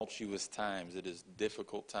tumultuous times. It is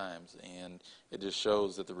difficult times, and it just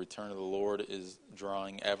shows that the return of the Lord is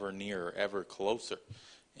drawing ever nearer, ever closer.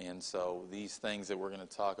 And so these things that we're going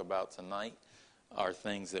to talk about tonight are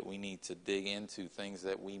things that we need to dig into, things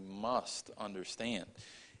that we must understand.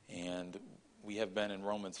 And we have been in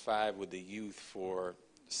Romans 5 with the youth for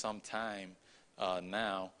some time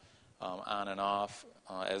now, on and off,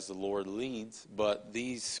 as the Lord leads. But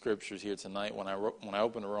these scriptures here tonight, when I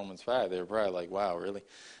opened to Romans 5, they were probably like, wow, really?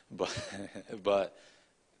 But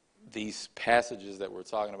these passages that we're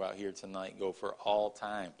talking about here tonight go for all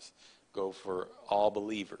times, go for all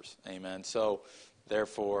believers. Amen. So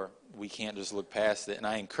therefore, we can't just look past it. And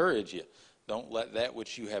I encourage you, don't let that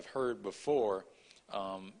which you have heard before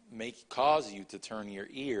cause you to turn your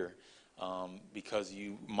ear, because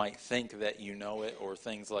you might think that you know it or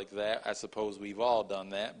things like that. I suppose we've all done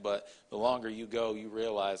that, but the longer you go, you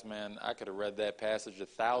realize, man, I could have read that passage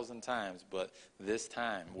 1,000 times, but this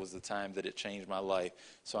time was the time that it changed my life.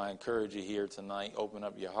 So I encourage you here tonight, open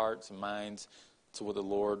up your hearts and minds to what the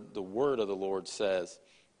word of the Lord says.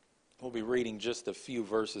 We'll be reading just a few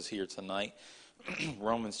verses here tonight.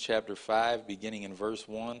 Romans chapter 5, beginning in verse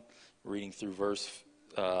 1, reading through verse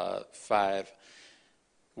 5.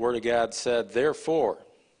 Word of God said, "Therefore,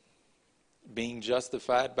 being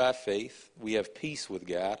justified by faith, we have peace with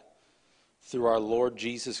God through our Lord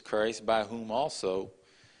Jesus Christ, by whom also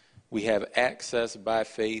we have access by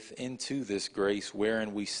faith into this grace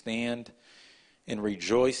wherein we stand and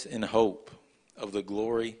rejoice in hope of the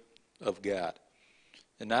glory of God.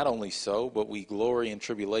 And not only so, but we glory in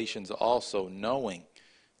tribulations also, knowing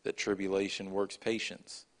that tribulation works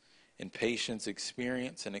patience, and patience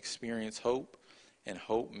experience, and experience hope, and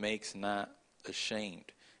hope makes not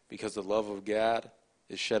ashamed, because the love of God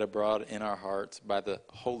is shed abroad in our hearts by the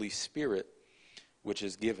Holy Spirit, which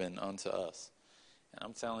is given unto us." And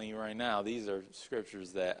I'm telling you right now, these are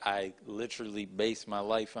scriptures that I literally base my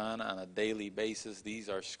life on a daily basis. These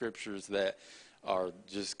are scriptures that are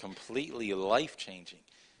just completely life-changing.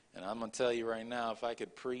 And I'm going to tell you right now, if I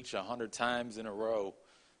could preach 100 times in a row,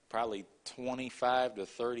 probably 25 to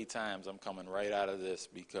 30 times I'm coming right out of this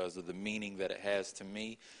because of the meaning that it has to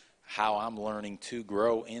me, how I'm learning to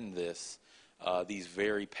grow in this, these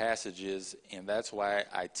very passages. And that's why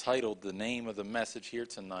I titled the name of the message here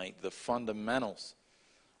tonight, "The Fundamentals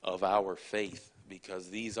of Our Faith," because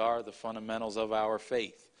these are the fundamentals of our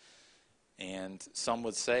faith. And some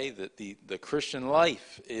would say that the Christian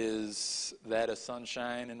life is that of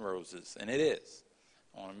sunshine and roses, and it is.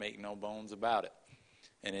 I want to make no bones about it.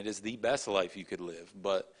 And it is the best life you could live.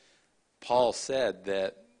 But Paul said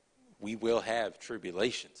that we will have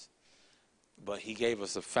tribulations. But he gave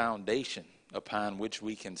us a foundation upon which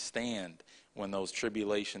we can stand when those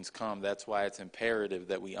tribulations come. That's why it's imperative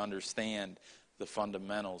that we understand the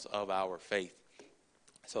fundamentals of our faith.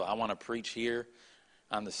 So I want to preach here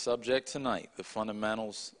on the subject tonight, the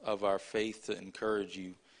fundamentals of our faith, to encourage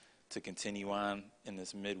you to continue on in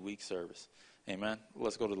this midweek service. Amen.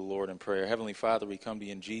 Let's go to the Lord in prayer. Heavenly Father, we come to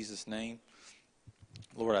you in Jesus' name.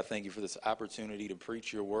 Lord, I thank you for this opportunity to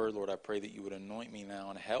preach your word. Lord, I pray that you would anoint me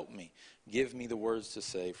now and help me. Give me the words to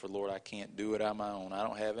say, for Lord, I can't do it on my own. I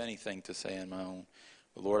don't have anything to say on my own.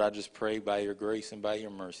 But Lord, I just pray by your grace and by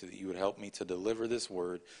your mercy that you would help me to deliver this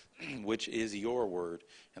word, which is your word,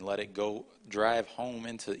 and let it go drive home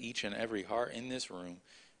into each and every heart in this room.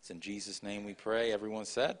 It's in Jesus' name we pray. Everyone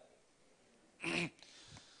said?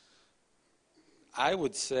 I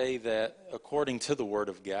would say that according to the Word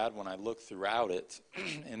of God, when I look throughout it,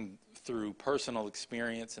 and through personal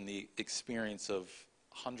experience and the experience of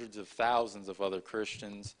hundreds of thousands of other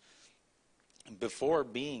Christians, before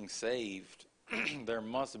being saved, there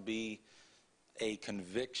must be a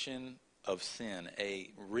conviction of sin,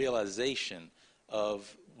 a realization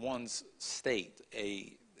of one's state,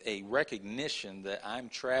 a recognition that I'm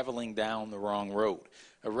traveling down the wrong road,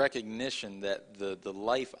 a recognition that the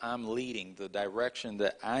life I'm leading, the direction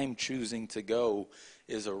that I'm choosing to go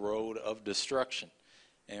is a road of destruction.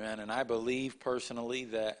 Amen. And I believe personally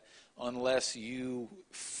that unless you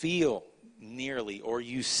feel nearly or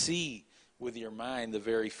you see with your mind the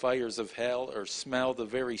very fires of hell or smell the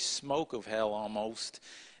very smoke of hell almost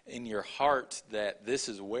in your heart that this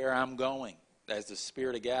is where I'm going, as the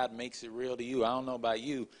Spirit of God makes it real to you. I don't know about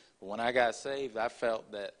you, but when I got saved, I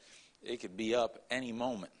felt that it could be up any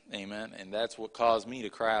moment. Amen. And that's what caused me to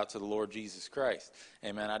cry out to the Lord Jesus Christ.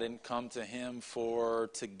 Amen. I didn't come to him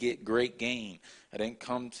to get great gain. I didn't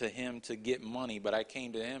come to him to get money, but I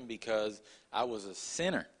came to him because I was a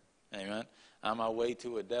sinner. Amen. On my way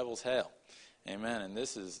to a devil's hell. Amen. And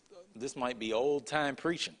this might be old time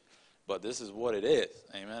preaching, but this is what it is.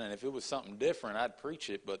 Amen. And if it was something different, I'd preach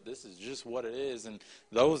it, but this is just what it is. And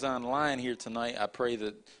those online here tonight, I pray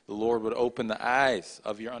that the Lord would open the eyes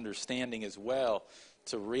of your understanding as well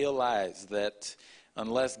to realize that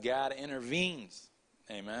unless God intervenes,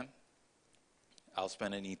 amen, I'll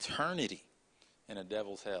spend an eternity in a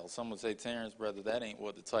devil's hell. Some would say, Terrance, brother, that ain't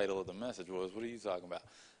what the title of the message was. What are you talking about?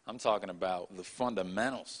 I'm talking about the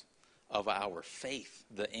fundamentals of our faith,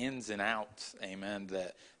 the ins and outs, amen,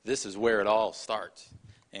 that this is where it all starts,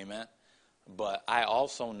 amen. But I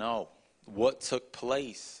also know what took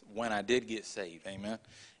place when I did get saved, amen.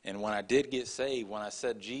 And when I did get saved, when I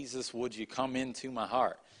said, Jesus, would you come into my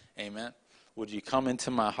heart, amen. Would you come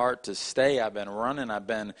into my heart to stay? I've been running. I've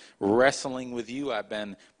been wrestling with you. I've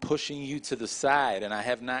been pushing you to the side, and I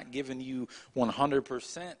have not given you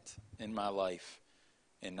 100% in my life.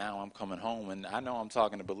 And now I'm coming home. And I know I'm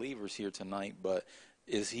talking to believers here tonight, but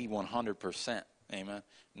is he 100%? Amen.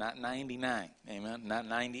 Not 99. Amen. Not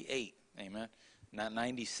 98. Amen. Not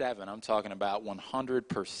 97. I'm talking about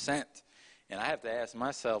 100%. And I have to ask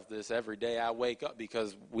myself this every day I wake up,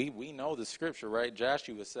 because we know the scripture, right?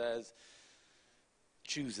 Joshua says,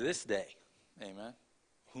 choose this day, amen,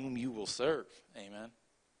 whom you will serve, amen.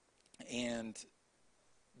 And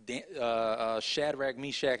Shadrach,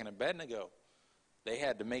 Meshach, and Abednego, they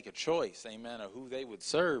had to make a choice, amen, of who they would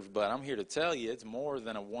serve. But I'm here to tell you, it's more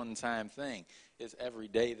than a one-time thing. It's every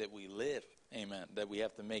day that we live, amen, that we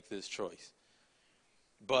have to make this choice.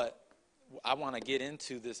 But I want to get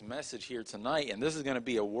into this message here tonight, and this is going to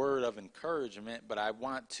be a word of encouragement, but I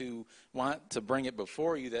want to bring it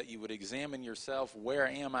before you that you would examine yourself. Where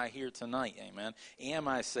am I here tonight? Amen. Am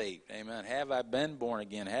I saved? Amen. Have I been born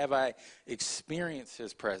again? Have I experienced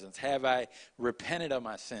his presence? Have I repented of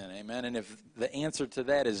my sin? Amen. And if the answer to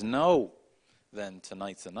that is no, then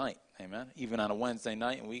tonight's the night. Amen. Even on a Wednesday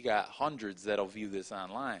night, and we got hundreds that'll view this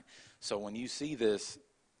online. So when you see this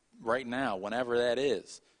right now, whenever that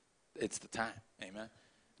is, it's the time, amen.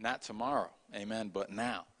 Not tomorrow, amen, but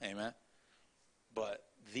now, amen. But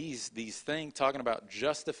these things, talking about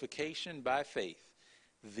justification by faith,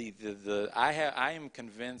 I am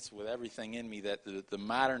convinced with everything in me that the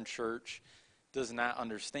modern church does not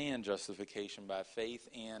understand justification by faith,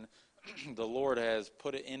 and the Lord has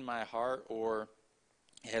put it in my heart, or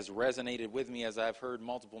has resonated with me as I've heard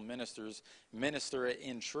multiple ministers minister it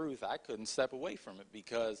in truth. I couldn't step away from it,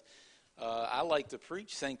 because I like to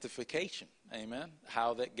preach sanctification, amen.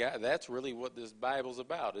 How that's really what this Bible's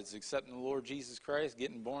about. It's accepting the Lord Jesus Christ,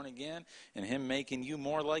 getting born again, and him making you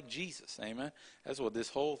more like Jesus, amen. That's what this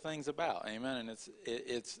whole thing's about, amen. And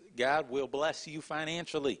it's God will bless you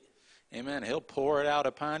financially, amen. He'll pour it out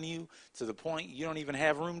upon you to the point you don't even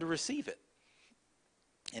have room to receive it.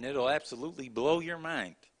 And it'll absolutely blow your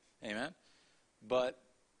mind, amen. But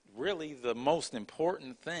really the most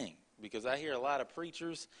important thing, because I hear a lot of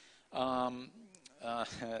preachers, I'm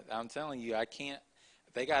telling you,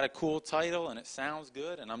 they got a cool title and it sounds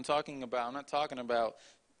good, and I'm not talking about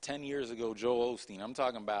 10 years ago Joel Osteen. I'm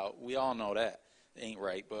talking about, we all know that ain't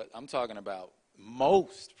right, but I'm talking about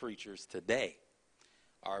most preachers today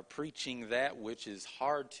are preaching that which is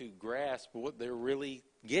hard to grasp what they're really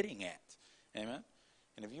getting at, amen.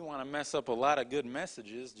 And if you want to mess up a lot of good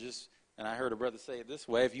messages, and I heard a brother say it this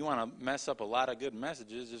way, if you want to mess up a lot of good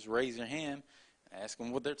messages, just raise your hand. Ask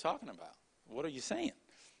them what they're talking about. What are you saying?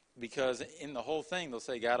 Because in the whole thing, they'll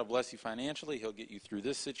say, God will bless you financially. He'll get you through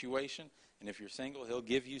this situation. And if you're single, he'll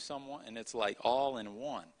give you someone. And it's like all in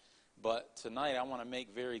one. But tonight, I want to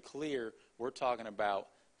make very clear, we're talking about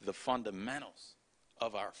the fundamentals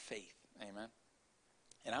of our faith. Amen.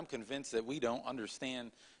 And I'm convinced that we don't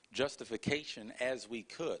understand justification as we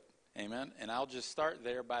could. Amen. And I'll just start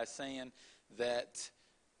there by saying that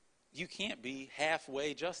you can't be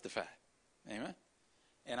halfway justified. Amen.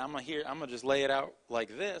 And I'm gonna just lay it out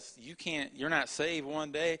like this. You're not saved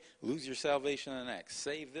one day, lose your salvation the next.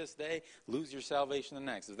 Saved this day, lose your salvation the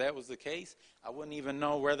next. If that was the case, I wouldn't even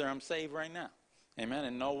know whether I'm saved right now. Amen.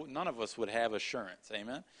 And none of us would have assurance.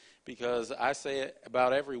 Amen. Because I say it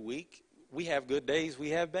about every week, we have good days, we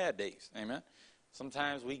have bad days. Amen.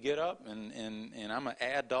 Sometimes we get up, and I'm an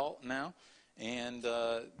adult now, and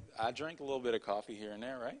I drink a little bit of coffee here and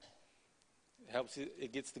there, right? Helps you,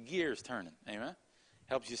 it gets the gears turning, amen.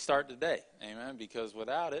 Helps you start the day, amen. Because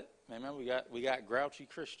without it, amen, we got grouchy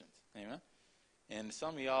Christians, amen. And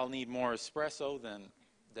some of y'all need more espresso than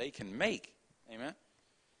they can make, amen.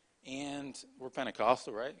 And we're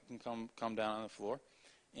Pentecostal, right? You can come down on the floor,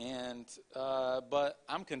 and but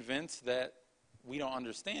I'm convinced that we don't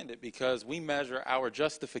understand it, because we measure our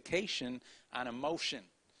justification on emotion.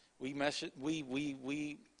 We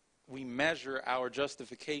measure our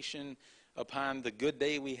justification upon the good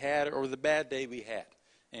day we had or the bad day we had.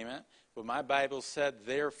 Amen. But my Bible said,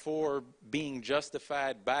 therefore, being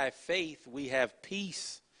justified by faith, we have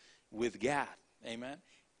peace with God. Amen.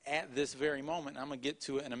 At this very moment, I'm going to get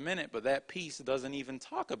to it in a minute, but that peace doesn't even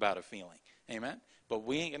talk about a feeling. Amen. But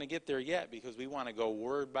we ain't going to get there yet because we want to go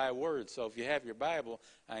word by word. So if you have your Bible,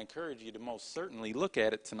 I encourage you to most certainly look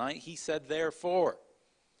at it tonight. He said, therefore.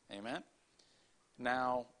 Amen.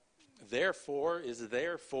 Now, therefore is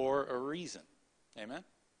there for a reason. Amen.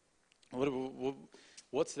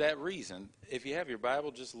 What's that reason? If you have your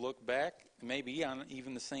Bible, just look back, maybe on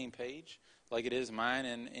even the same page, like it is mine.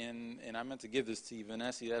 And I meant to give this to you,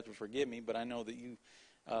 Vanessa. You have to forgive me, but I know that you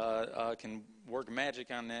can work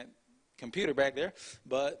magic on that computer back there.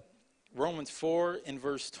 But Romans 4 in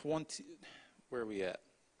verse 20, where are we at?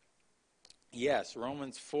 Yes,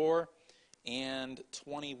 Romans 4 and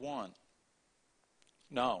 21.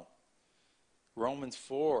 No, Romans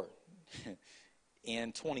 4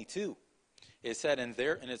 and 22. It said, and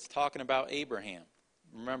it's talking about Abraham.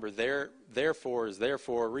 Remember, therefore is there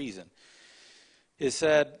for a reason. It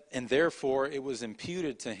said, and therefore it was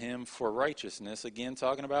imputed to him for righteousness. Again,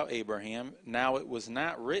 talking about Abraham. Now it was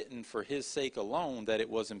not written for his sake alone that it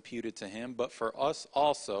was imputed to him, but for us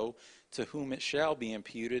also, to whom it shall be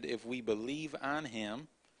imputed if we believe on him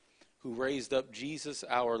who raised up Jesus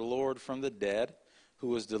our Lord from the dead, who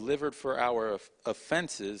was delivered for our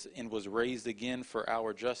offenses and was raised again for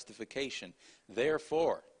our justification.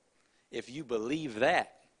 Therefore, if you believe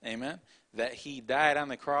that, amen, that he died on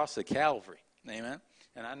the cross of Calvary, amen,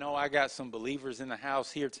 and I know I got some believers in the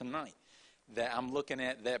house here tonight that I'm looking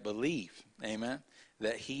at that believe, amen,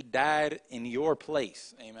 that he died in your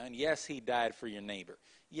place, amen. Yes, he died for your neighbor.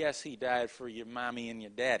 Yes, he died for your mommy and your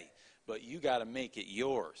daddy, but you got to make it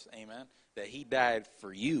yours, amen, that he died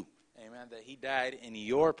for you. Amen. That he died in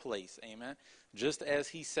your place. Amen. Just as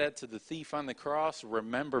he said to the thief on the cross,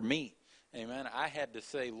 remember me. Amen. I had to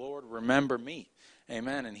say, Lord, remember me.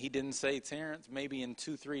 Amen. And he didn't say, Terrance, maybe in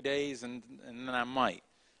 2-3 days and then I might.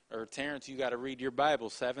 Or Terrance, you got to read your Bible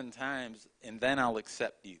 7 times and then I'll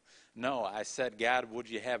accept you. No, I said, God, would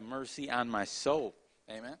you have mercy on my soul?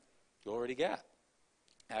 Amen. Glory to God.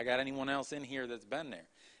 I got anyone else in here that's been there.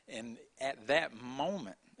 And at that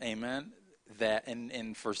moment, amen, that and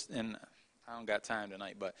I don't got time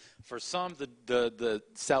tonight, but for some the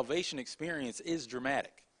salvation experience is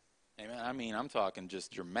dramatic. Amen. I mean, I'm talking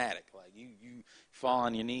just dramatic. Like you fall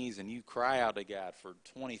on your knees and you cry out to God for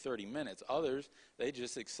 20-30 minutes. Others, they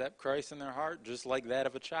just accept Christ in their heart just like that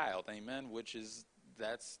of a child. Amen.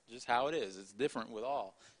 That's just how it is. It's different with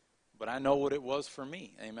all. But I know what it was for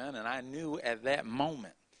me. Amen. And I knew at that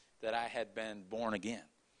moment that I had been born again.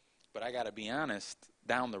 But I got to be honest,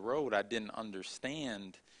 down the road, I didn't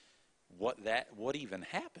understand what even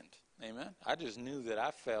happened. Amen. I just knew that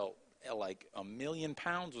I felt like 1,000,000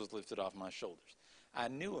 pounds was lifted off my shoulders. I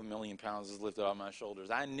knew 1,000,000 pounds was lifted off my shoulders.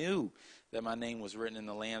 I knew that my name was written in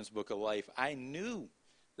the Lamb's Book of Life. I knew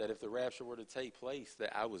that if the rapture were to take place,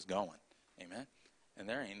 that I was going. Amen. And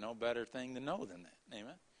there ain't no better thing to know than that.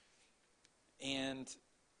 Amen.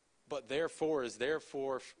 But therefore is there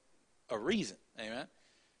for a reason. Amen.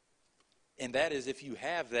 And that is if you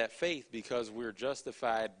have that faith, because we're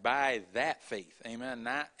justified by that faith. Amen.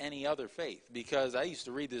 Not any other faith. Because I used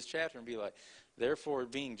to read this chapter and be like, therefore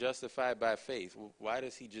being justified by faith. Well, why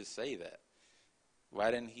does he just say that? Why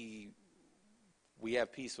didn't we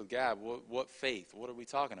have peace with God? What faith? What are we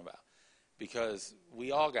talking about? Because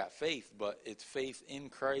we all got faith, but it's faith in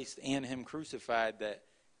Christ and him crucified that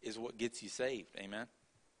is what gets you saved. Amen.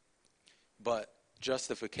 But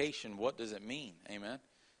justification, what does it mean? Amen.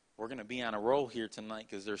 We're going to be on a roll here tonight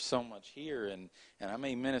because there's so much here, and I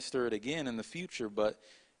may minister it again in the future, but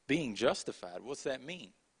being justified, what's that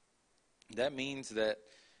mean? That means that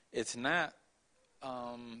it's not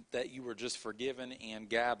that you were just forgiven and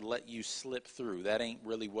God let you slip through. That ain't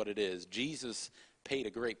really what it is. Jesus paid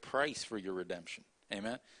a great price for your redemption.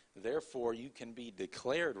 Amen. Therefore, you can be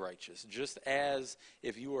declared righteous, just as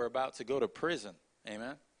if you were about to go to prison.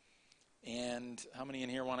 Amen. And how many in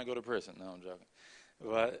here want to go to prison? No, I'm joking.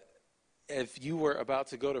 But if you were about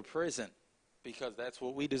to go to prison, because that's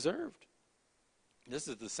what we deserved. This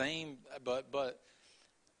is the same, but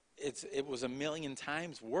it was 1,000,000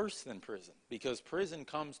 times worse than prison, because prison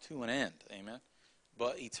comes to an end, amen.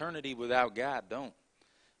 But eternity without God don't.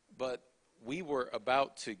 But we were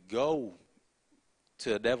about to go to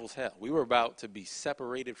the devil's hell. We were about to be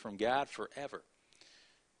separated from God forever.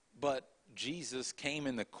 But Jesus came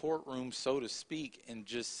in the courtroom, so to speak, and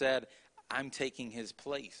just said, I'm taking his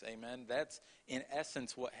place. Amen. That's in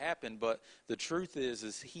essence what happened. But the truth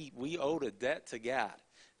is we owed a debt to God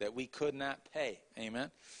that we could not pay. Amen.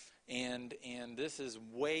 And this is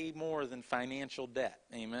way more than financial debt.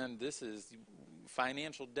 Amen. This is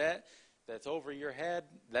financial debt that's over your head.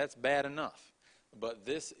 That's bad enough. But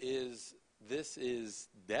this is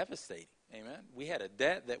devastating. Amen. We had a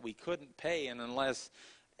debt that we couldn't pay, and unless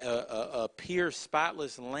a pure,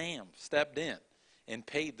 spotless lamb stepped in and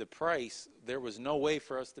paid the price, there was no way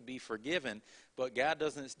for us to be forgiven. But God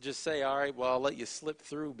doesn't just say, all right, well, I'll let you slip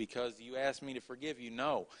through because you asked me to forgive you.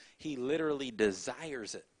 No, he literally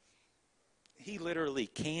desires it. He literally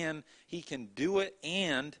can. He can do it,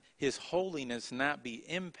 and his holiness not be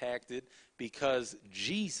impacted because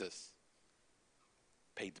Jesus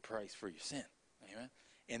paid the price for your sin. Amen.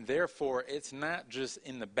 And therefore, it's not just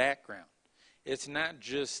in the background. It's not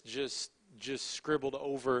just scribbled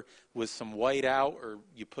over with some white out, or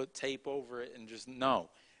you put tape over it and just, no.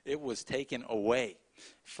 It was taken away,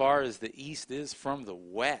 far as the east is from the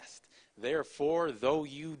west. Therefore, though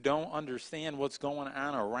you don't understand what's going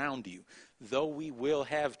on around you, though we will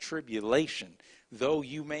have tribulation, though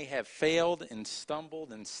you may have failed and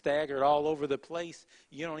stumbled and staggered all over the place,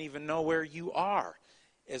 you don't even know where you are.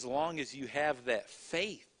 As long as you have that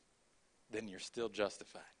faith, then you're still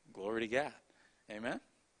justified. Glory to God. Amen?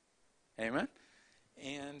 Amen?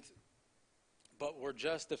 But we're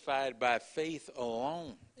justified by faith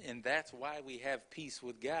alone, and that's why we have peace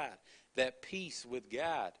with God. That peace with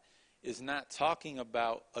God is not talking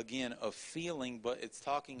about, again, a feeling, but it's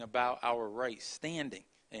talking about our right standing.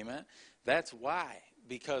 Amen? That's why,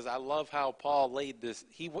 because I love how Paul laid this.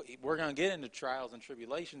 We're going to get into trials and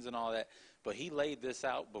tribulations and all that, but he laid this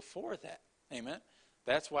out before that. Amen?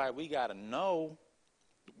 That's why we got to know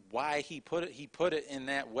why he put it in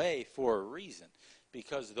that way for a reason.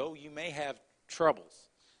 Because though you may have troubles,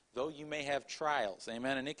 though you may have trials,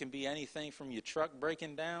 amen, and it can be anything from your truck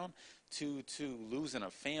breaking down to losing a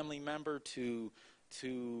family member to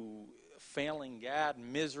failing God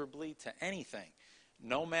miserably, to anything.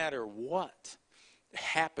 No matter what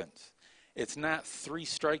happens, it's not 3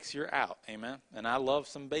 strikes, you're out, amen. And I love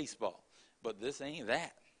some baseball, but this ain't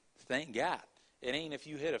that. Thank God. It ain't if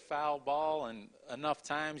you hit a foul ball and enough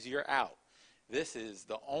times you're out. This is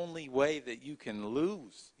the only way that you can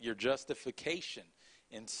lose your justification.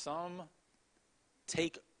 And some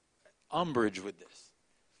take umbrage with this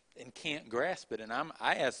and can't grasp it. And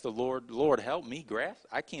I ask the Lord, help me grasp.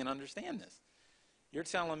 I can't understand this. You're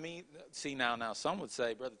telling me, see now some would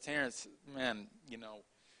say, Brother Terrance, man,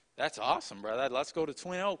 that's awesome, brother. Let's go to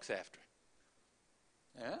Twin Oaks after.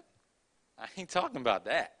 Yeah? I ain't talking about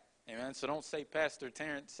that. Amen. So don't say Pastor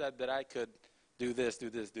Terrance said that I could do this, do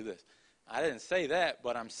this, do this. I didn't say that,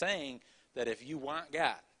 but I'm saying that if you want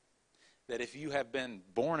God, that if you have been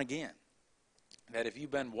born again, that if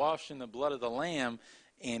you've been washed in the blood of the Lamb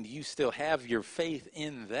and you still have your faith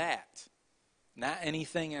in that, not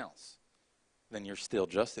anything else, then you're still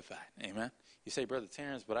justified. Amen. You say, Brother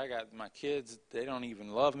Terrance, but I got my kids, they don't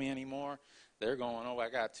even love me anymore. They're going, I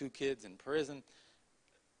got 2 kids in prison.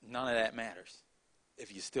 None of that matters.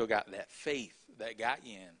 If you still got that faith that got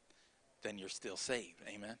you in, then you're still saved.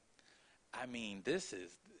 Amen. I mean,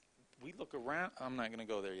 we look around. I'm not going to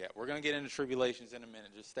go there yet. We're going to get into tribulations in a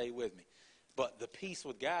minute. Just stay with me. But the peace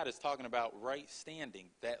with God is talking about right standing,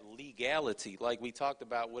 that legality, like we talked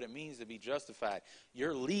about what it means to be justified.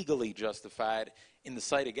 You're legally justified in the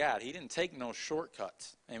sight of God. He didn't take no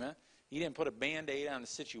shortcuts. Amen. He didn't put a Band-Aid on the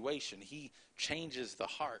situation. He changes the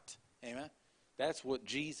heart. Amen. That's what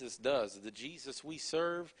Jesus does. The Jesus we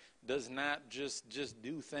serve does not just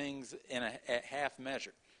do things at half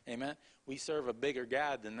measure. Amen. We serve a bigger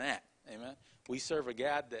God than that. Amen. We serve a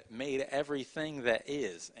God that made everything that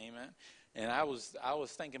is. Amen. And I was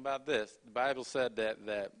thinking about this. The Bible said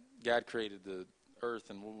that God created the earth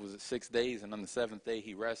in, 6 days, and on the 7th day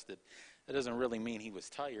he rested. That doesn't really mean he was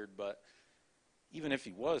tired, but even if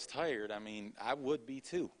he was tired, I mean, I would be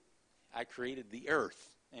too. I created the earth.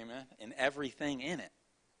 Amen. And everything in it.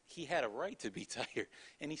 He had a right to be tired,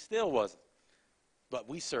 and he still wasn't. But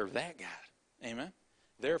we serve that God. Amen.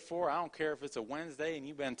 Therefore, I don't care if it's a Wednesday and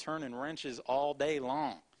you've been turning wrenches all day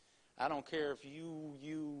long. I don't care if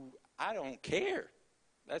I don't care.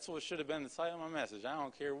 That's what should have been the title of my message. I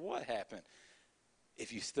don't care what happened.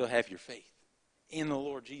 If you still have your faith in the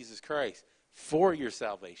Lord Jesus Christ for your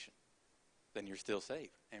salvation, then you're still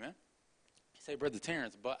saved. Amen. You say, Brother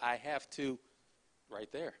Terrance, but I have to. Right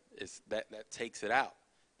there, that takes it out.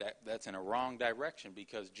 That's in a wrong direction,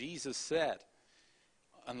 because Jesus said,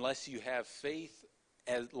 unless you have faith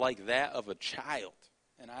like that of a child,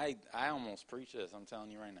 and I almost preach this, I'm telling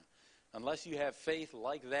you right now, unless you have faith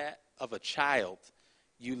like that of a child,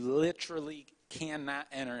 you literally cannot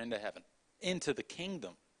enter into heaven, into the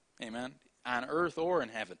kingdom, amen, on earth or in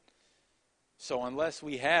heaven. So unless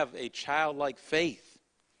we have a childlike faith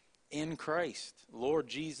in Christ, Lord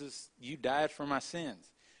Jesus, you died for my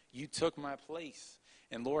sins. You took my place.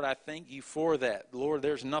 And Lord, I thank you for that. Lord,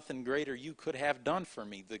 there's nothing greater you could have done for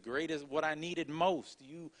me. The greatest, what I needed most,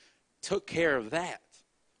 you took care of that.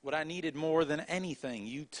 What I needed more than anything,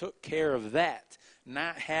 you took care of that.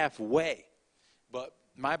 Not halfway. But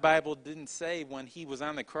my Bible didn't say when he was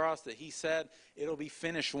on the cross that he said it'll be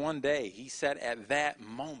finished one day. He said at that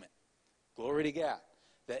moment. Glory to God,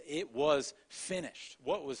 that it was finished.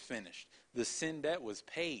 What was finished? The sin debt was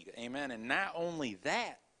paid. Amen. And not only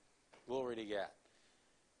that, glory to God,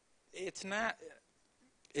 it's not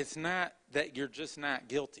that you're just not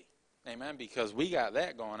guilty. Amen. Because we got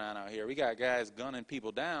that going on out here. We got guys gunning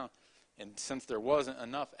people down, and since there wasn't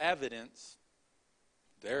enough evidence,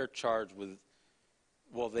 they're charged with,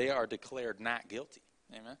 well, they are declared not guilty.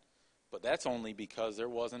 Amen. But that's only because there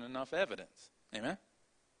wasn't enough evidence. Amen.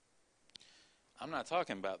 I'm not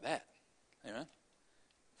talking about that. Amen.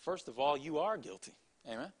 First of all, you are guilty.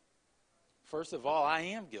 Amen. First of all, I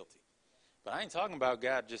am guilty. But I ain't talking about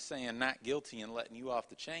God just saying not guilty and letting you off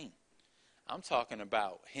the chain. I'm talking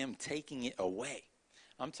about him taking it away.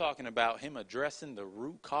 I'm talking about him addressing the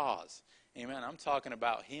root cause. Amen. I'm talking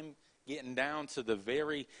about him getting down to the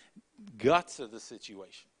very guts of the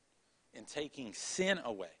situation and taking sin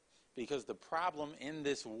away. Because the problem in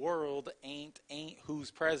this world ain't who's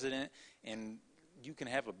president, and you can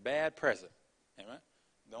have a bad president. Amen.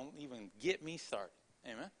 Don't even get me started.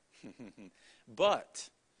 Amen. But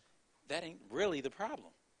that ain't really the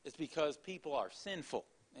problem. It's because people are sinful.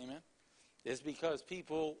 Amen. It's because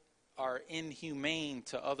people are inhumane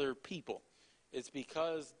to other people. It's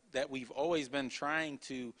because that we've always been trying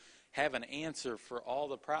to have an answer for all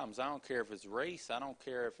the problems. I don't care if it's race. I don't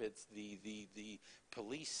care if it's the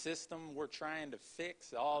police system we're trying to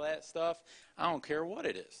fix, all that stuff. I don't care what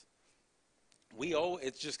it is.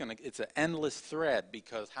 It's an endless thread,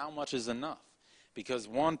 because how much is enough? Because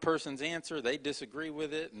one person's answer, they disagree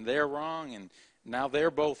with it, and they're wrong, and now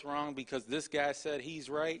they're both wrong because this guy said he's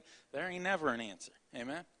right. There ain't never an answer.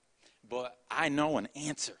 Amen? But I know an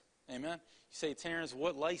answer. Amen? You say, Terrance,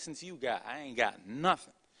 what license you got? I ain't got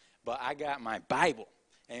nothing. But I got my Bible.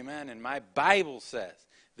 Amen? And my Bible says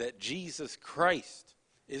that Jesus Christ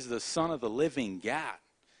is the Son of the living God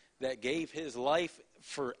that gave his life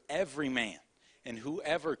for every man. And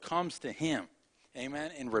whoever comes to him, amen,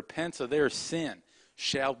 and repents of their sin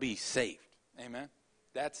shall be saved. Amen?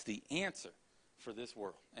 That's the answer for this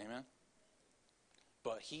world. Amen?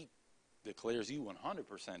 But he declares you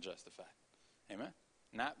 100% justified. Amen?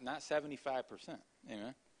 Not 75%.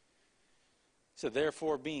 Amen? So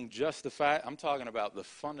therefore, being justified, I'm talking about the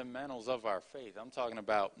fundamentals of our faith. I'm talking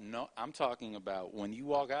about when you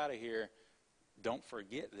walk out of here, don't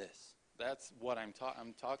forget this. That's what I'm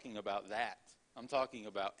talking about. That I'm talking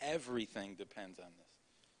about. Everything depends on this,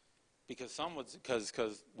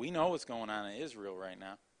 because we know what's going on in Israel right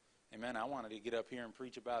now. Amen. I wanted to get up here and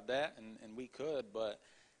preach about that, and we could, but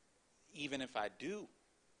even if I do,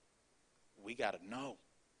 we got to know,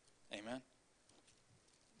 amen,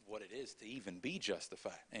 what it is to even be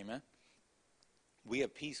justified. Amen. We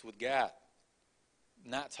have peace with God.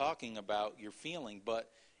 Not talking about your feeling, but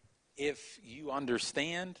if you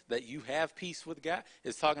understand that you have peace with God,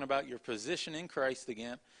 it's talking about your position in Christ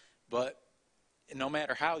again. But no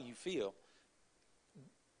matter how you feel,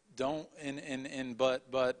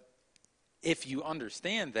 but if you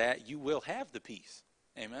understand that, you will have the peace,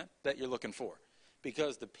 amen, that you're looking for.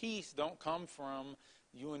 Because the peace don't come from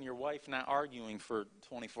you and your wife not arguing for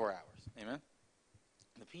 24 hours, amen.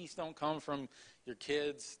 The peace don't come from your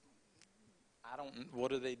kids. What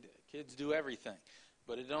do they do? Kids do everything.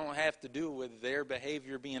 But it don't have to do with their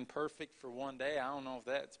behavior being perfect for one day. I don't know if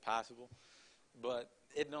that's possible. But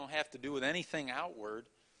it don't have to do with anything outward.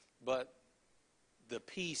 But the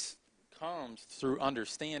peace comes through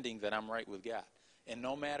understanding that I'm right with God. And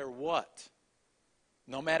no matter what,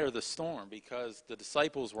 no matter the storm, because the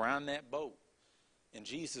disciples were on that boat and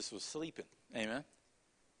Jesus was sleeping, amen,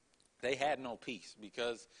 they had no peace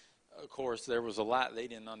because, of course, there was a lot they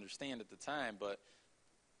didn't understand at the time, but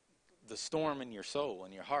the storm in your soul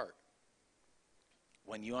and your heart,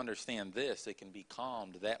 when you understand this, it can be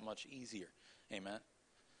calmed that much easier, amen.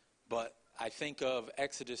 But I think of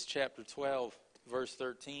Exodus chapter 12, verse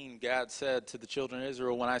 13. God said to the children of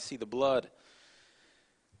Israel, when I see the blood,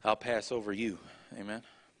 I'll pass over you, amen.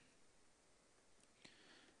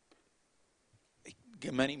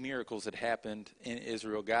 Many miracles had happened in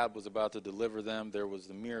Israel. God was about to deliver them. There was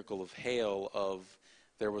the miracle of hail,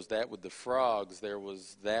 there was that with the frogs, there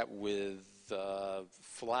was that with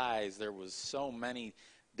flies. There was so many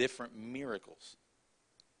different miracles.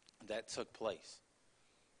 that took place.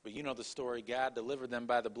 But you know the story. God delivered them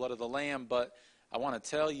by the blood of the Lamb. But I want to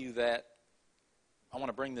tell you that, I want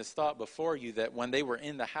to bring this thought before you, that when they were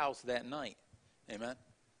in the house that night, amen,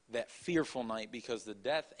 that fearful night, because the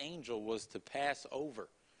death angel was to pass over.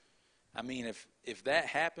 I mean, if that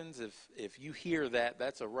happens, if you hear that,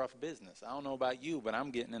 that's a rough business. I don't know about you, but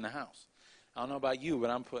I'm getting in the house. I don't know about you, but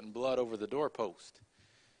I'm putting blood over the doorpost.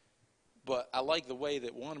 But I like the way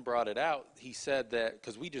that one brought it out. He said that,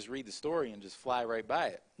 because we just read the story and just fly right by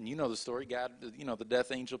it. And you know the story. God, you know, the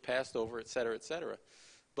death angel passed over, et cetera, et cetera.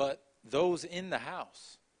 But those in the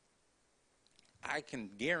house, I can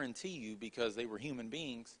guarantee you, because they were human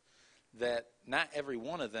beings, that not every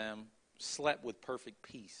one of them slept with perfect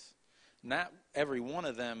peace. Not every one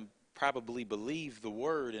of them probably believed the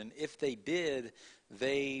word. And if they did,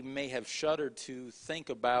 they may have shuddered to think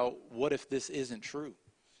about, what if this isn't true?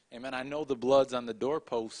 Amen. I know the blood's on the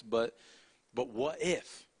doorpost, but what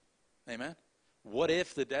if? Amen. What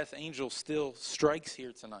if the death angel still strikes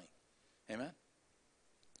here tonight? Amen.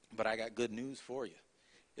 But I got good news for you.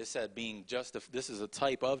 It said this is a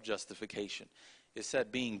type of justification. It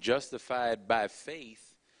said being justified by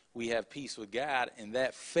faith, we have peace with God. And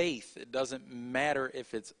that faith, it doesn't matter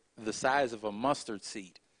if it's the size of a mustard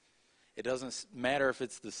seed. It doesn't matter if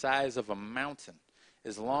it's the size of a mountain.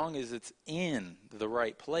 As long as it's in the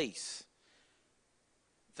right place,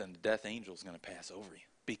 then the death angel is going to pass over you.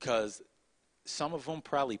 Because some of them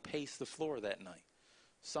probably paced the floor that night.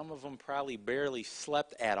 Some of them probably barely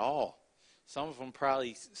slept at all. Some of them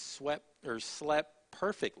probably slept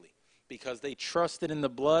perfectly, because they trusted in the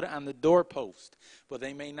blood on the doorpost. But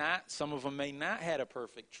some of them may not had a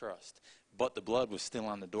perfect trust, but the blood was still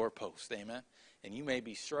on the doorpost. Amen. And you may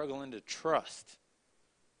be struggling to trust.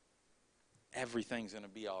 Everything's going to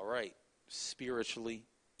be all right, spiritually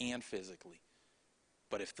and physically.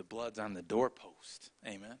 But if the blood's on the doorpost,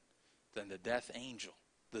 amen, then the death angel,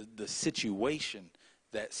 the situation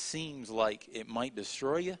that seems like it might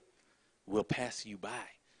destroy you, will pass you by,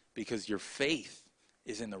 because your faith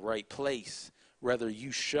is in the right place. Whether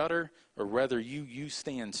you shudder or whether you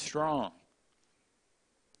stand strong,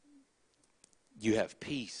 you have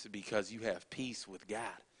peace, because you have peace with God.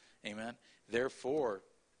 Amen. Therefore,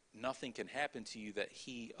 nothing can happen to you that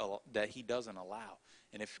he doesn't allow.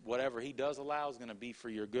 And if whatever he does allow is going to be for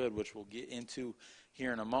your good, which we'll get into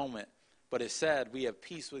here in a moment. But it said we have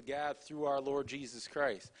peace with God through our Lord Jesus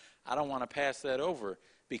Christ. I don't want to pass that over,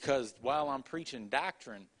 because while I'm preaching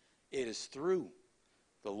doctrine, it is through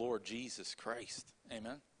the Lord Jesus Christ.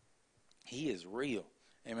 Amen. He is real.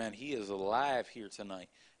 Amen. He is alive here tonight.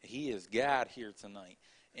 He is God here tonight.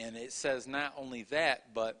 And it says not only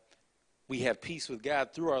that, but we have peace with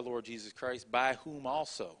God through our Lord Jesus Christ, by whom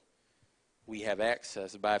also we have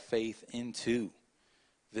access by faith into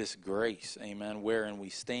this grace, amen, wherein we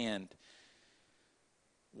stand.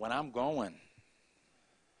 When I'm going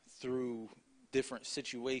through different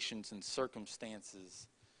situations and circumstances,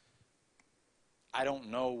 I don't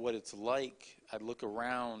know what it's like. I look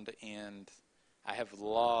around and I have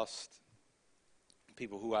lost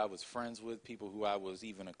people who I was friends with, people who I was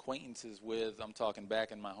even acquaintances with. I'm talking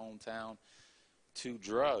back in my hometown, to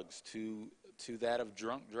drugs, to that of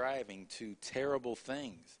drunk driving, to terrible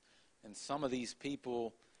things. And some of these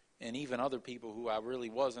people, and even other people who I really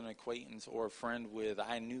was an acquaintance or a friend with,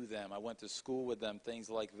 I knew them. I went to school with them, things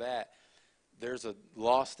like that. There's a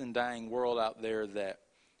lost and dying world out there that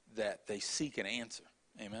they seek an answer.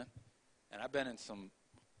 Amen. And I've been in some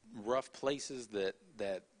rough places that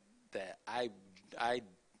I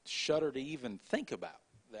shudder to even think about,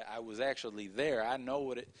 that I was actually there. I know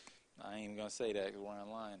what I ain't even going to say that because we're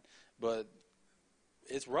online, but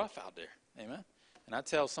it's rough out there. Amen. And I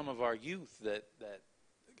tell some of our youth that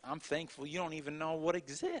I'm thankful you don't even know what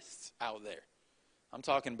exists out there. I'm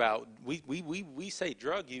talking about, we say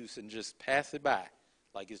drug use and just pass it by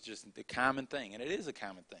like it's just the common thing, and it is a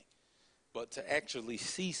common thing. But to actually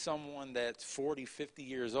see someone that's 40, 50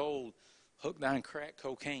 years old hooked on crack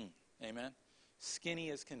cocaine, amen, skinny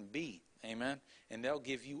as can be, amen, and they'll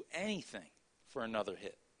give you anything for another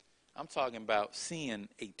hit. I'm talking about seeing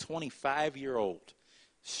a 25-year-old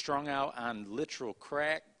strung out on literal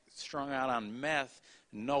crack, strung out on meth,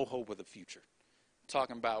 no hope of the future. I'm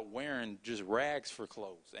talking about wearing just rags for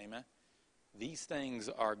clothes, amen. These things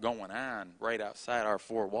are going on right outside our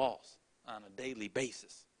four walls on a daily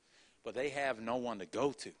basis. But they have no one to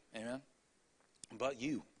go to, amen, but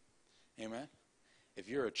you, amen. If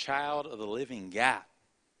you're a child of the living God,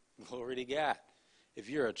 glory to God. If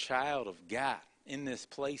you're a child of God in this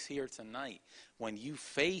place here tonight, when you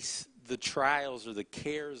face the trials or the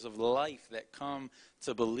cares of life that come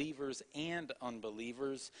to believers and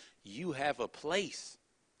unbelievers, you have a place.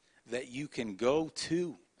 that you can go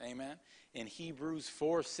to. Amen. In Hebrews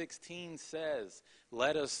 4:16 says,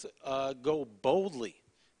 let us go boldly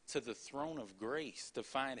to the throne of grace to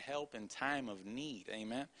find help in time of need.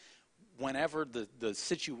 Amen. Whenever the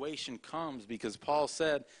situation comes, because Paul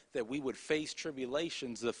said that we would face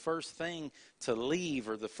tribulations, the first thing to leave,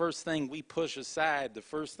 or the first thing we push aside, the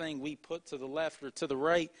first thing we put to the left or to the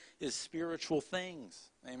right is spiritual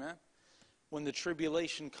things. Amen. When the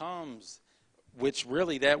tribulation comes, which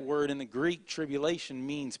really that word in the Greek, tribulation,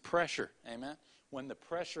 means pressure. Amen. When the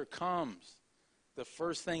pressure comes, the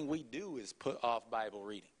first thing we do is put off Bible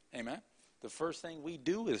reading. Amen. The first thing we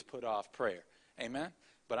do is put off prayer. Amen.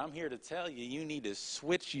 But I'm here to tell you, you need to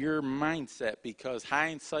switch your mindset, because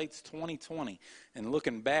hindsight's 20/20. And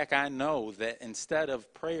looking back, I know that instead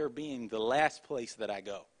of prayer being the last place that I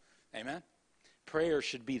go, amen, prayer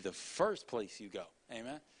should be the first place you go.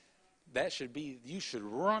 Amen. That should be, you should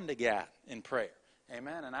run to God in prayer.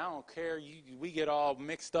 Amen. And I don't care, we get all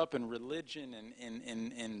mixed up in religion and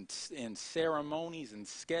in ceremonies and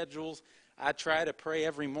schedules. I try to pray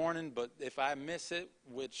every morning, but if I miss it,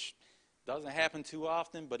 which doesn't happen too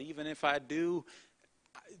often, but even if I do,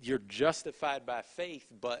 you're justified by faith.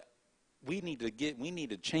 But we need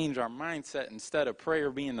to change our mindset. Instead of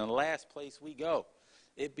prayer being the last place we go,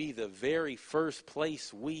 it be the very first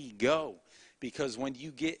place we go. Because when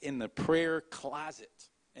you get in the prayer closet,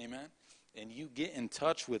 amen, and you get in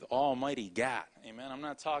touch with Almighty God, amen. I'm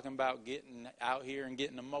not talking about getting out here and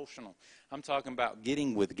getting emotional. I'm talking about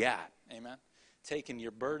getting with God, amen. Taking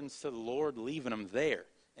your burdens to the Lord, leaving them there.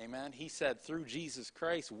 Amen. He said through Jesus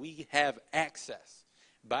Christ, we have access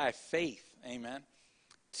by faith, amen,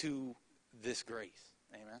 to this grace.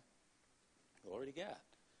 Amen. Glory to God.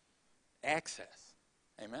 Access.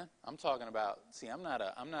 Amen. I'm talking about, see, I'm not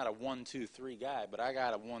a 1, 2, 3 guy, but I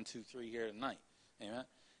got a 1, 2, 3 here tonight. Amen.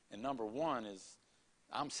 And number one is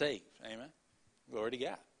I'm saved. Amen. Glory to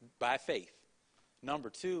God. By faith. Number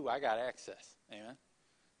two, I got access. Amen.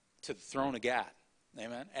 To the throne of God.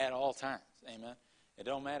 Amen. At all times. Amen. It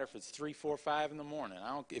don't matter if it's 3, 4, 5 in the morning.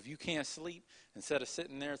 If you can't sleep, instead of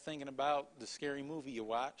sitting there thinking about the scary movie you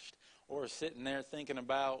watched, or sitting there thinking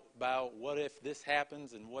about what if this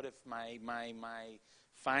happens, and what if my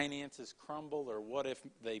finances crumble, or what if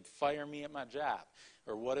they fire me at my job,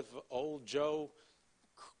 or what if old Joe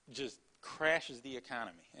just crashes the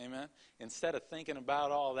economy. Amen. Instead of thinking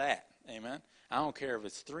about all that, amen, I don't care if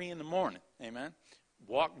it's 3 in the morning. Amen.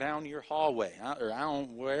 Walk down your hallway,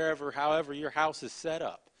 or however your house is set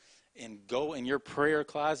up, and go in your prayer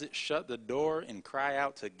closet, shut the door, and cry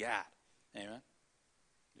out to God. Amen.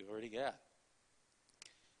 Glory to God.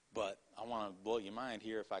 But I want to blow your mind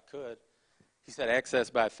here if I could. He said access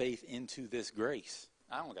by faith into this grace.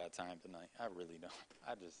 I don't got time tonight. I really don't.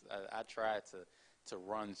 I try to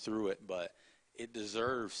run through it, but it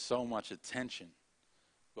deserves so much attention.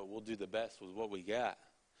 But we'll do the best with what we got.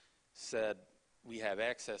 Said, we have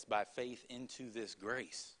access by faith into this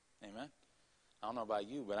grace. Amen. I don't know about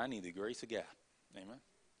you, but I need the grace of God. Amen.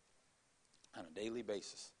 On a daily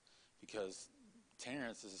basis. Because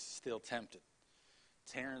Terrance is still tempted.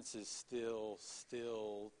 Terrance is still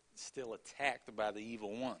attacked by the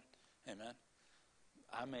evil one. Amen.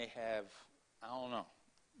 I don't know,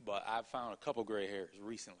 but I've found a couple gray hairs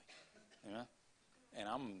recently. Amen. And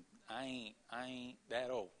I ain't that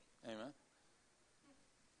old. Amen.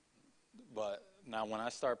 But now when I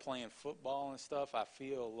start playing football and stuff, I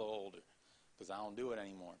feel a little older because I don't do it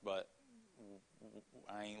anymore. But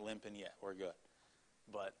I ain't limping yet. We're good.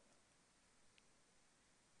 But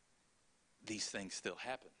these things still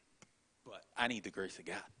happen. But I need the grace of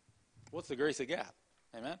God. What's the grace of God?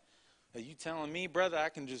 Amen? Are you telling me, brother, I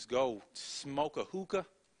can just go smoke a hookah?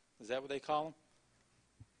 Is that what they call them?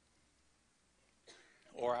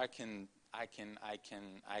 Or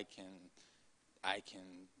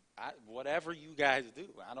whatever you guys do,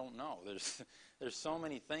 I don't know. There's so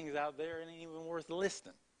many things out there, it ain't even worth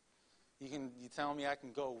listing. You tell me I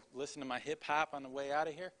can go listen to my hip hop on the way out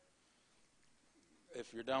of here?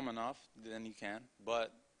 If you're dumb enough, then you can.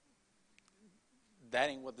 But that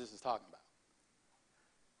ain't what this is talking about.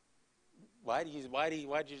 Why'd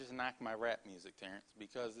you just knock my rap music, Terrance?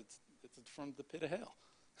 Because it's from the pit of hell,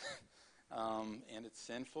 and it's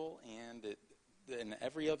sinful, and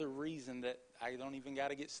every other reason that I don't even got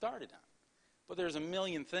to get started on. But there's a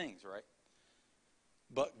million things, right?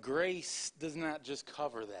 But grace does not just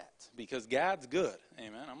cover that, because God's good.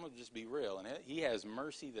 Amen. I'm going to just be real, and He has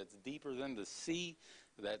mercy that's deeper than the sea.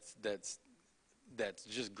 That's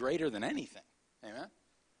just greater than anything. Amen.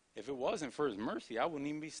 If it wasn't for His mercy, I wouldn't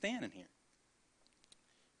even be standing here.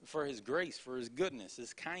 For His grace, for His goodness,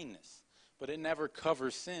 His kindness. But it never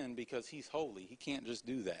covers sin because He's holy. He can't just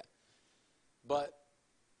do that. But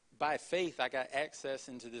by faith, I got access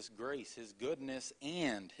into this grace, his goodness,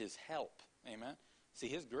 and his help. Amen? See,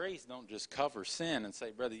 his grace don't just cover sin and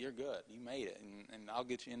say, brother, you're good. You made it, and I'll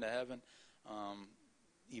get you into heaven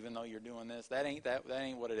even though you're doing this. That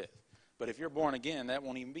ain't what it is. But if you're born again, that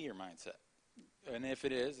won't even be your mindset. And if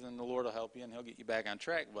it is, then the Lord will help you, and he'll get you back on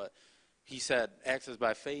track. But he said, access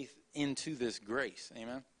by faith into this grace.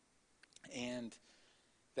 Amen? And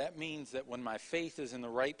that means that when my faith is in the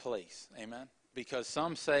right place, amen? Because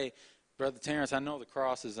some say, Brother Terrance, I know the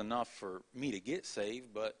cross is enough for me to get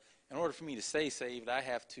saved, but in order for me to stay saved, I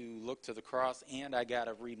have to look to the cross, and I got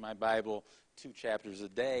to read my Bible 2 chapters a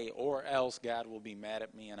day, or else God will be mad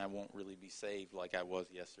at me and I won't really be saved like I was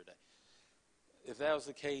yesterday. If that was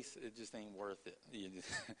the case, it just ain't worth it.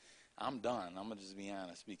 I'm done. I'm going to just be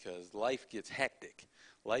honest, because life gets hectic.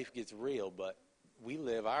 Life gets real, but we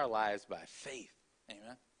live our lives by faith.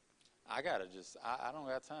 Amen. I don't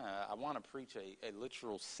got time. I want to preach a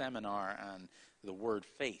literal seminar on the word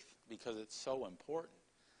faith because it's so important.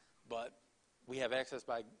 But we have access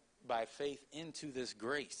by faith into this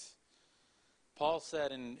grace. Paul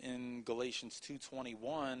said in Galatians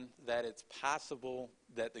 2:21 that it's possible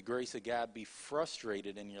that the grace of God be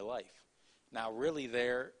frustrated in your life. Now, really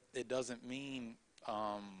there, it doesn't mean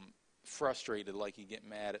frustrated like you get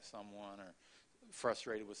mad at someone or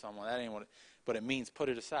frustrated with someone. That ain't what but it means put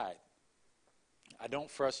it aside. I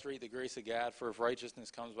don't frustrate the grace of God, for if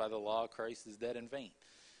righteousness comes by the law, Christ is dead in vain.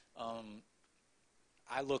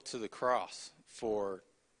 I look to the cross for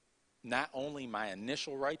not only my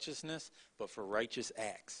initial righteousness, but for righteous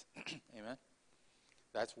acts. Amen?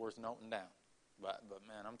 That's worth noting down. But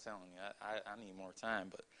man, I'm telling you, I need more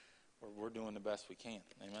time, but we're doing the best we can.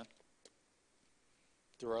 Amen?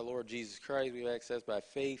 Through our Lord Jesus Christ, we have access by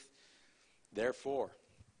faith. Therefore,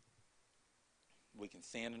 we can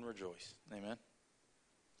stand and rejoice. Amen?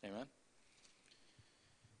 Amen?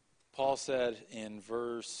 Paul said in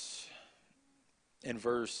verse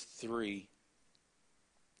 3,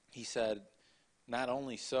 he said, not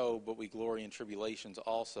only so, but we glory in tribulations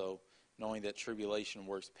also, knowing that tribulation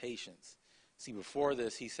works patience. See, before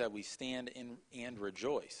this, he said we stand and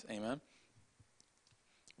rejoice. Amen?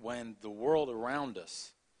 When the world around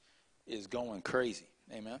us is going crazy.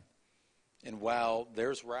 Amen? And while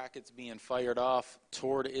there's rockets being fired off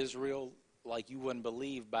toward Israel like you wouldn't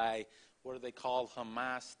believe by, what are they called?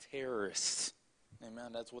 Hamas terrorists.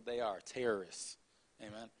 Amen? That's what they are, terrorists.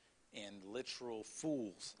 Amen? And literal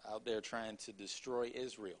fools out there trying to destroy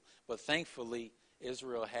Israel. But thankfully,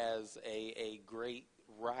 Israel has a great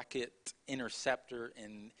rocket interceptor,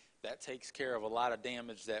 and that takes care of a lot of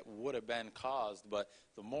damage that would have been caused. But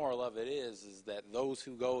the moral of it is that those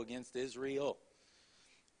who go against Israel,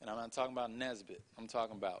 and I'm not talking about Nesbitt, I'm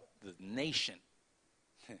talking about the nation.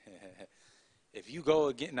 If you go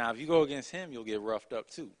against him, you'll get roughed up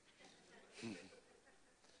too.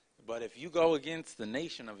 But if you go against the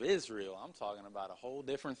nation of Israel, I'm talking about a whole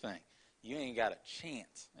different thing. You ain't got a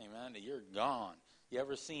chance. Amen. You're gone. You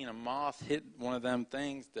ever seen a moth hit one of them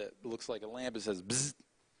things that looks like a lamp that says bzzz?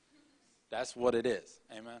 That's what it is.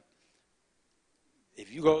 Amen.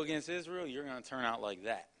 If you go against Israel, you're going to turn out like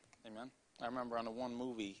that. Amen. I remember on the one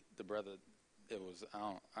movie, the brother, don't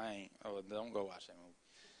go watch that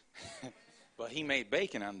movie. But he made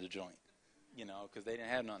bacon on the joint, because they didn't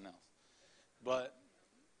have nothing else. But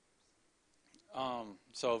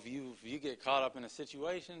so if you get caught up in a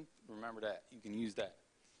situation, remember that. You can use that.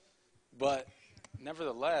 But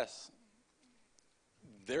nevertheless,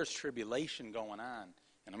 there's tribulation going on.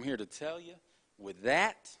 And I'm here to tell you,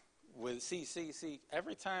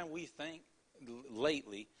 every time we think,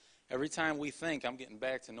 lately, every time we think I'm getting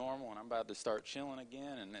back to normal and I'm about to start chilling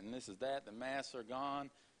again and this is that, the masks are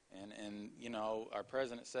gone. And our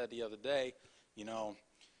president said the other day,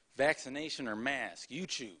 vaccination or mask, you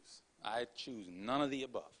choose. I choose none of the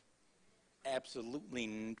above.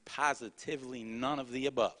 Absolutely, positively none of the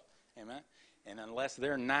above. Amen? And unless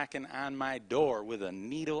they're knocking on my door with a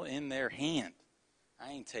needle in their hand, I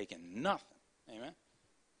ain't taking nothing. Amen?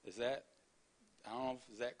 I don't know,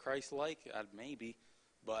 is that Christ-like? Maybe,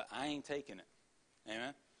 but I ain't taking it.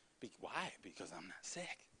 Amen? Why? Because I'm not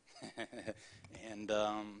sick. And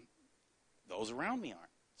those around me aren't.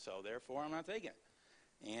 So therefore, I'm not taking it.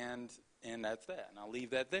 And that's that. And I'll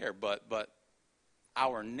leave that there. But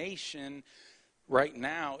our nation right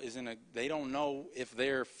now they don't know if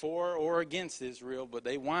they're for or against Israel, but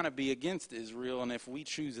they want to be against Israel. And if we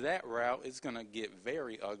choose that route, it's going to get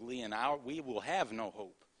very ugly, and we will have no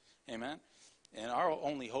hope. Amen? And our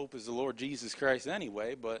only hope is the Lord Jesus Christ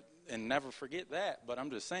anyway, and never forget that. But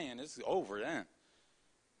I'm just saying, it's over then.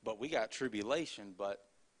 But we got tribulation, but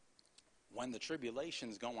when the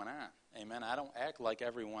tribulation's going on. Amen. I don't act like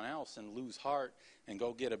everyone else and lose heart and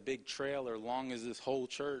go get a big trailer long as this whole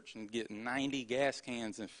church and get 90 gas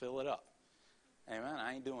cans and fill it up. Amen.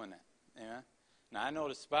 I ain't doing that. Amen. Now, I know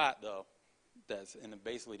the spot, though, that's in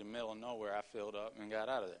basically the middle of nowhere. I filled up and got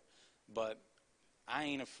out of there. But I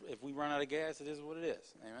ain't. If we run out of gas, it is what it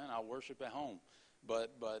is. Amen. I'll worship at home.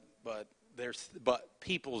 But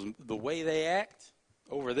people's, the way they act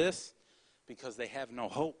over this, because they have no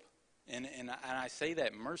hope. And I say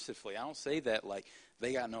that mercifully. I don't say that like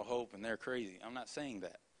they got no hope and they're crazy. I'm not saying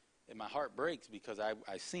that. And my heart breaks because I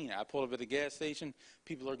seen it. I pulled up at the gas station.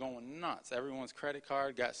 People are going nuts. Everyone's credit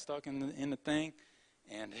card got stuck in the thing,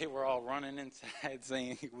 and they were all running inside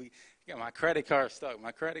saying, "We got my credit card stuck.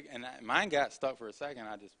 Mine got stuck for a second.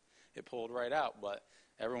 It pulled right out, but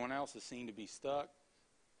everyone else's seemed to be stuck.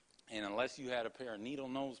 And unless you had a pair of needle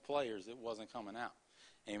nose pliers, it wasn't coming out.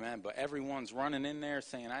 Amen. But everyone's running in there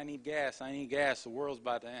saying, I need gas, the world's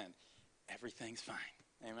about to end. Everything's fine.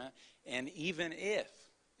 Amen. And even if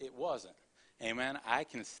it wasn't, amen, I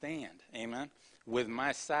can stand, amen, with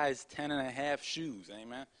my size 10.5 shoes,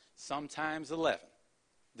 amen, sometimes 11,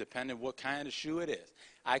 depending what kind of shoe it is.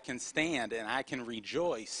 I can stand and I can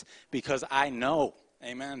rejoice because I know,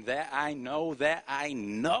 amen, that I know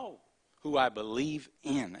who I believe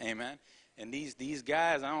in, amen. And these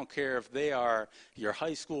guys, I don't care if they are your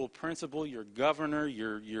high school principal, your governor,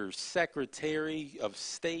 your secretary of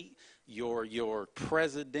state, your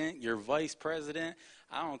president, your vice president.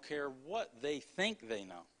 I don't care what they think they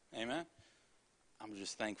know. Amen. I'm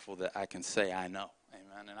just thankful that I can say I know.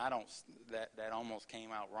 Amen. And I don't. That almost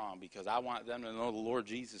came out wrong because I want them to know the Lord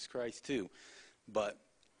Jesus Christ too. But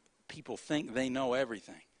people think they know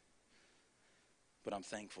everything. But I'm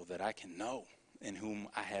thankful that I can know in whom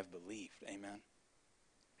I have believed. Amen.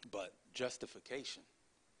 But justification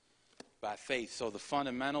by faith. So the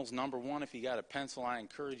fundamentals, number one, if you got a pencil, I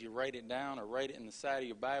encourage you write it down or write it in the side of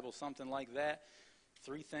your Bible, something like that.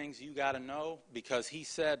 3 things you got to know, because he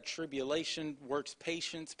said tribulation works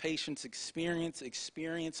patience, patience experience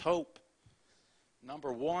hope.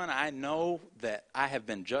 Number 1, I know that I have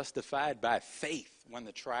been justified by faith when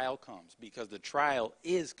the trial comes, because the trial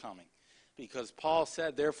is coming. Because Paul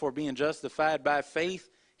said, therefore, being justified by faith,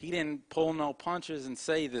 he didn't pull no punches and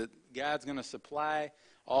say that God's going to supply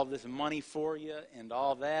all this money for you and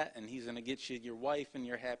all that, and he's going to get you your wife and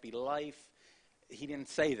your happy life. He didn't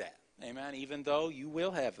say that, amen, even though you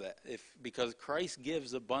will have that, because Christ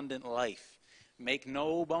gives abundant life. Make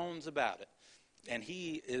no bones about it. And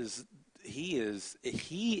he is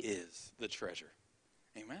the treasure,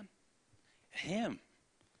 amen. Him.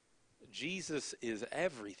 Jesus is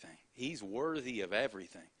everything. He's worthy of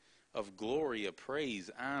everything, of glory, of praise,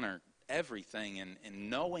 honor, everything. And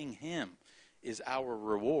knowing him is our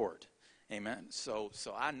reward. Amen. So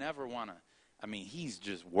I never want to, he's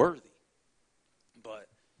just worthy. But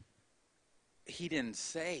he didn't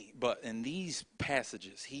say, but in these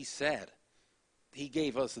passages, he said, he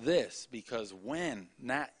gave us this because when,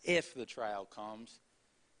 not if the trial comes,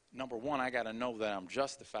 number 1, I got to know that I'm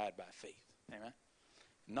justified by faith. Amen.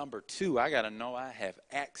 Number 2, I got to know I have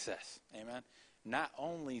access, amen, not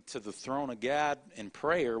only to the throne of God in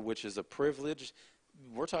prayer, which is a privilege.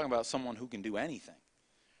 We're talking about someone who can do anything.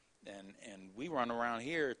 And we run around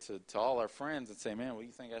here to all our friends and say, man, what do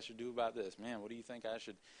you think I should do about this? Man, what do you think I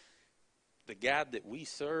should? The God that we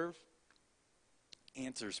serve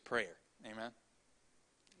answers prayer, amen.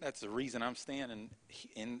 That's the reason I'm standing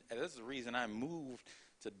that's the reason I moved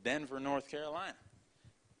to Denver, North Carolina,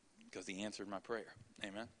 because he answered my prayer.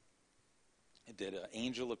 Amen. Did an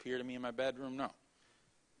angel appear to me in my bedroom? No.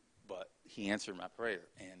 But he answered my prayer,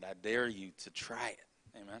 and I dare you to try it.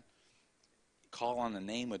 Amen. Call on the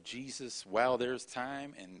name of Jesus while there's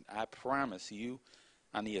time, and I promise you,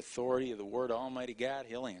 on the authority of the word of Almighty God,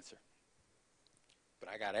 he'll answer. But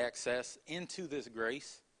I got access into this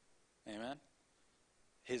grace. Amen.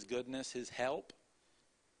 His goodness, his help.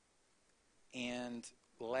 And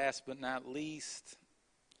last but not least,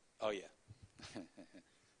 oh yeah,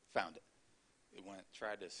 found it. It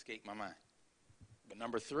tried to escape my mind. But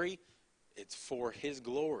number 3, it's for his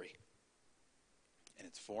glory. And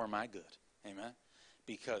it's for my good. Amen.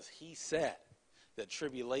 Because he said that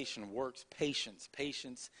tribulation works patience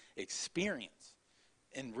experience.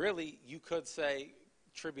 And really, you could say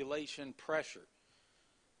tribulation pressure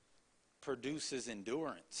produces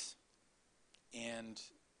endurance. And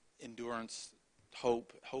endurance,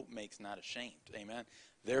 hope makes not ashamed. Amen.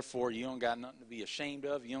 Therefore, you don't got nothing to be ashamed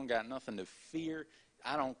of. You don't got nothing to fear.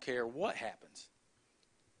 I don't care what happens.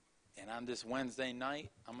 And on this Wednesday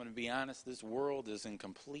night, I'm going to be honest, this world is in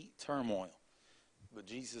complete turmoil. But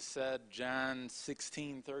Jesus said, John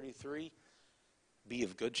 16:33, Be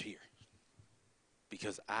of good cheer,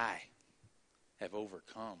 because I have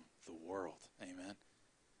overcome the world. Amen.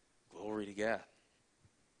 Glory to God.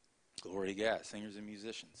 Glory to God, singers and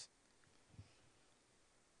musicians.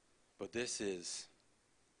 But this is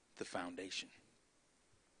the foundation.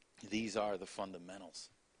 These are the fundamentals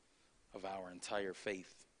of our entire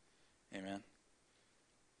faith. Amen.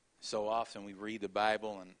 So often we read the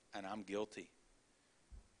Bible, and I'm guilty.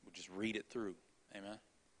 We just read it through. Amen.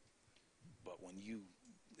 But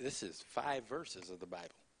this is 5 verses of the Bible.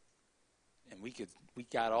 And we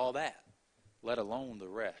got all that, let alone the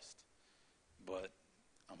rest. But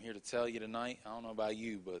I'm here to tell you tonight, I don't know about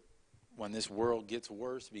you, but when this world gets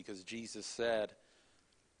worse, because Jesus said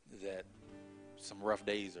that some rough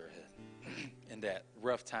days are ahead and that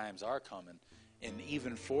rough times are coming, and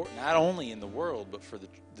even for not only in the world but for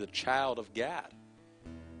the child of God,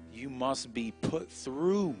 you must be put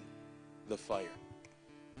through the fire,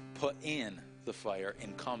 put in the fire,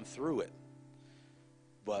 and come through it.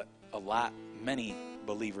 But many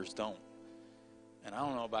believers don't. And I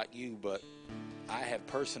don't know about you, but I have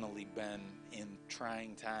personally been in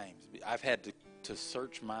trying times. I've had to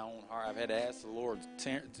search my own heart. I've had to ask the Lord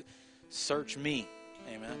to search me.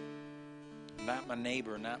 Amen. Not my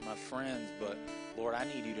neighbor, not my friends, but Lord, I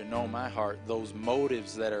need you to know my heart, those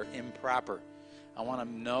motives that are improper. I want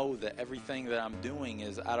to know that everything that I'm doing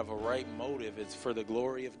is out of a right motive. It's for the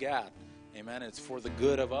glory of God. Amen. It's for the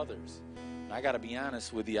good of others. And I got to be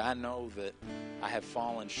honest with you. I know that I have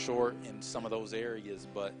fallen short in some of those areas,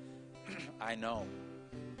 but I know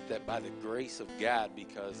that by the grace of God,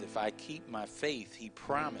 because if I keep my faith, He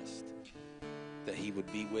promised that He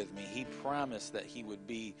would be with me. He promised that He would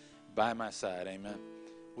be by my side. Amen.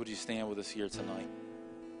 Would you stand with us here tonight?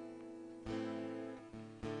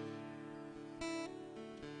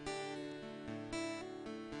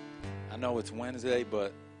 I know it's Wednesday,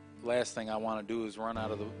 but last thing I want to do is run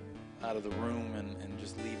out of the room and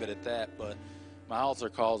just leave it at that. But my altar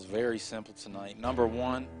call is very simple tonight. Number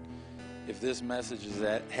one, if this message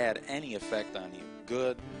has had any effect on you,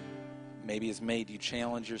 good, maybe it's made you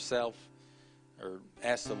challenge yourself or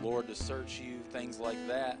ask the Lord to search you, things like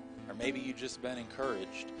that, or maybe you've just been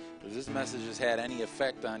encouraged. If this message has had any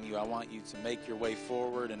effect on you, I want you to make your way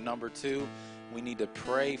forward. And number two, we need to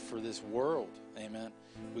pray for this world. Amen.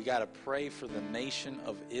 We got to pray for the nation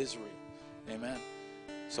of Israel. Amen.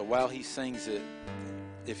 So while he sings it,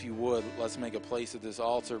 if you would, let's make a place at this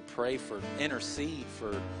altar. Intercede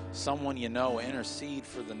for someone you know. Intercede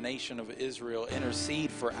for the nation of Israel.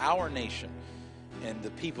 Intercede for our nation and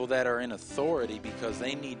the people that are in authority, because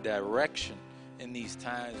they need direction in these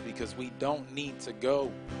times, because we don't need to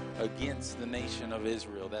go against the nation of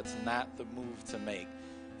Israel. That's not the move to make.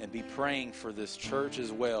 And be praying for this church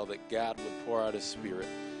as well, that God would pour out His Spirit.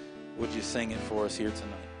 Would you sing it for us here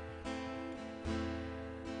tonight?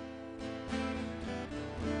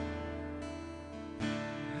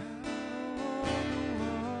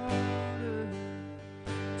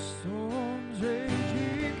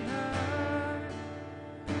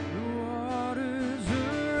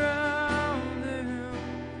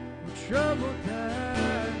 Come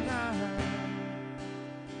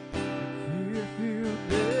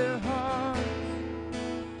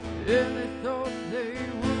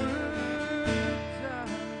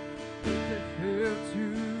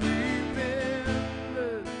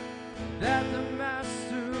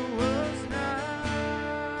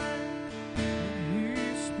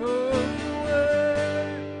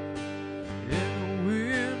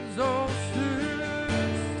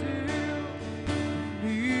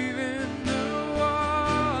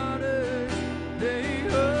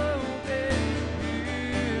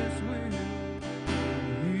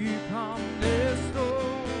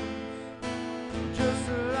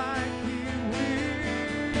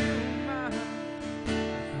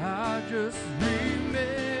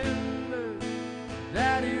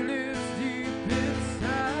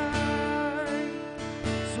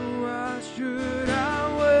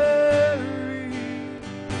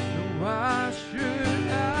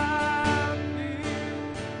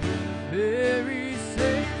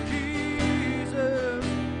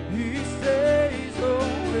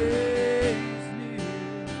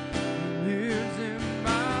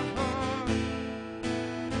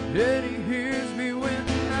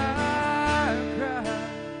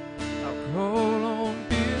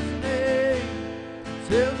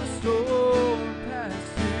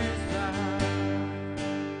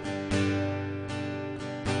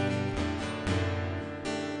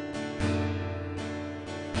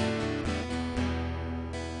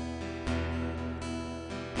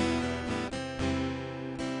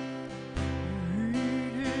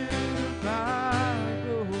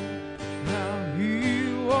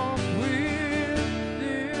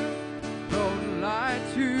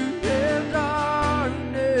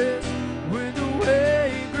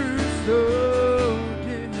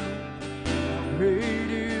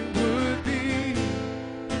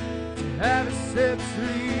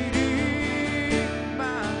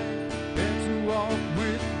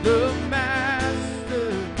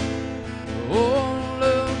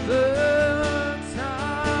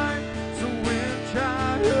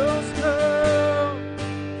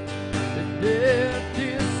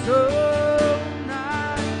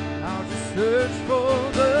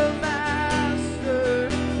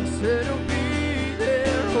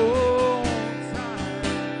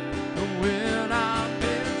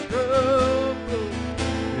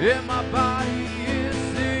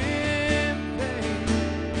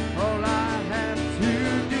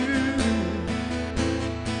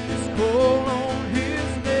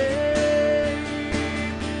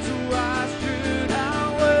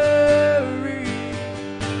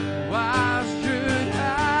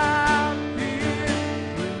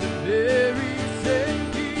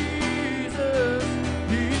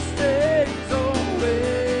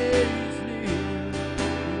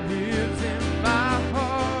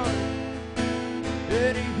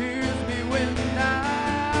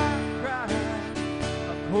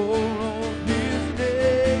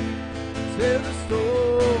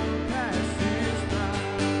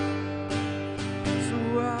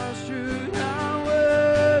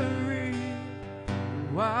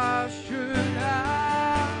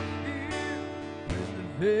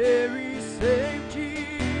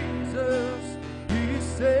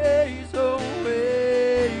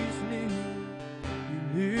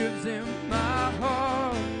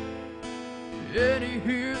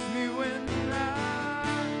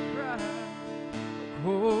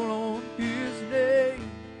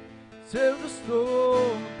till the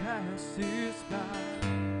storm passes by.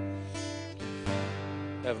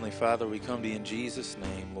 Heavenly Father, we come to you in Jesus'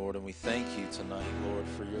 name, Lord, and we thank you tonight, Lord,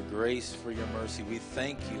 for your grace, for your mercy. We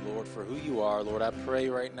thank you, Lord, for who you are, Lord. I pray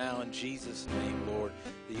right now in Jesus' name, Lord,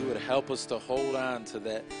 that you would help us to hold on to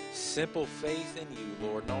that simple faith in you,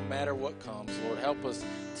 Lord, no matter what comes. Lord, help us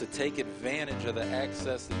to take advantage of the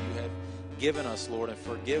access that you have given us, Lord, and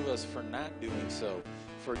forgive us for not doing so.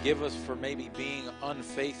 Forgive us for maybe being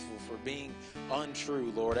unfaithful, for being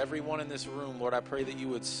untrue, Lord. Everyone in this room, Lord, I pray that you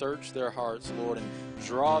would search their hearts, Lord, and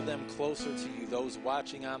draw them closer to you. Those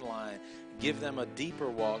watching online, give them a deeper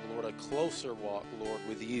walk, Lord, a closer walk, Lord,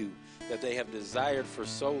 with you that they have desired for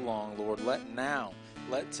so long, Lord.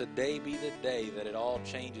 Let today be the day that it all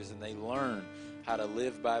changes and they learn how to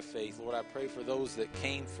live by faith. Lord, I pray for those that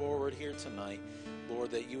came forward here tonight,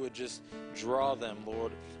 Lord, that you would just draw them,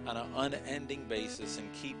 Lord, on an unending basis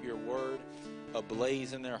and keep your word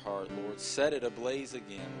ablaze in their heart, Lord. Set it ablaze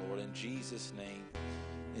again, Lord, in Jesus' name.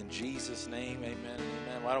 In Jesus' name, amen and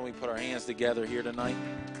amen. Why don't we put our hands together here tonight?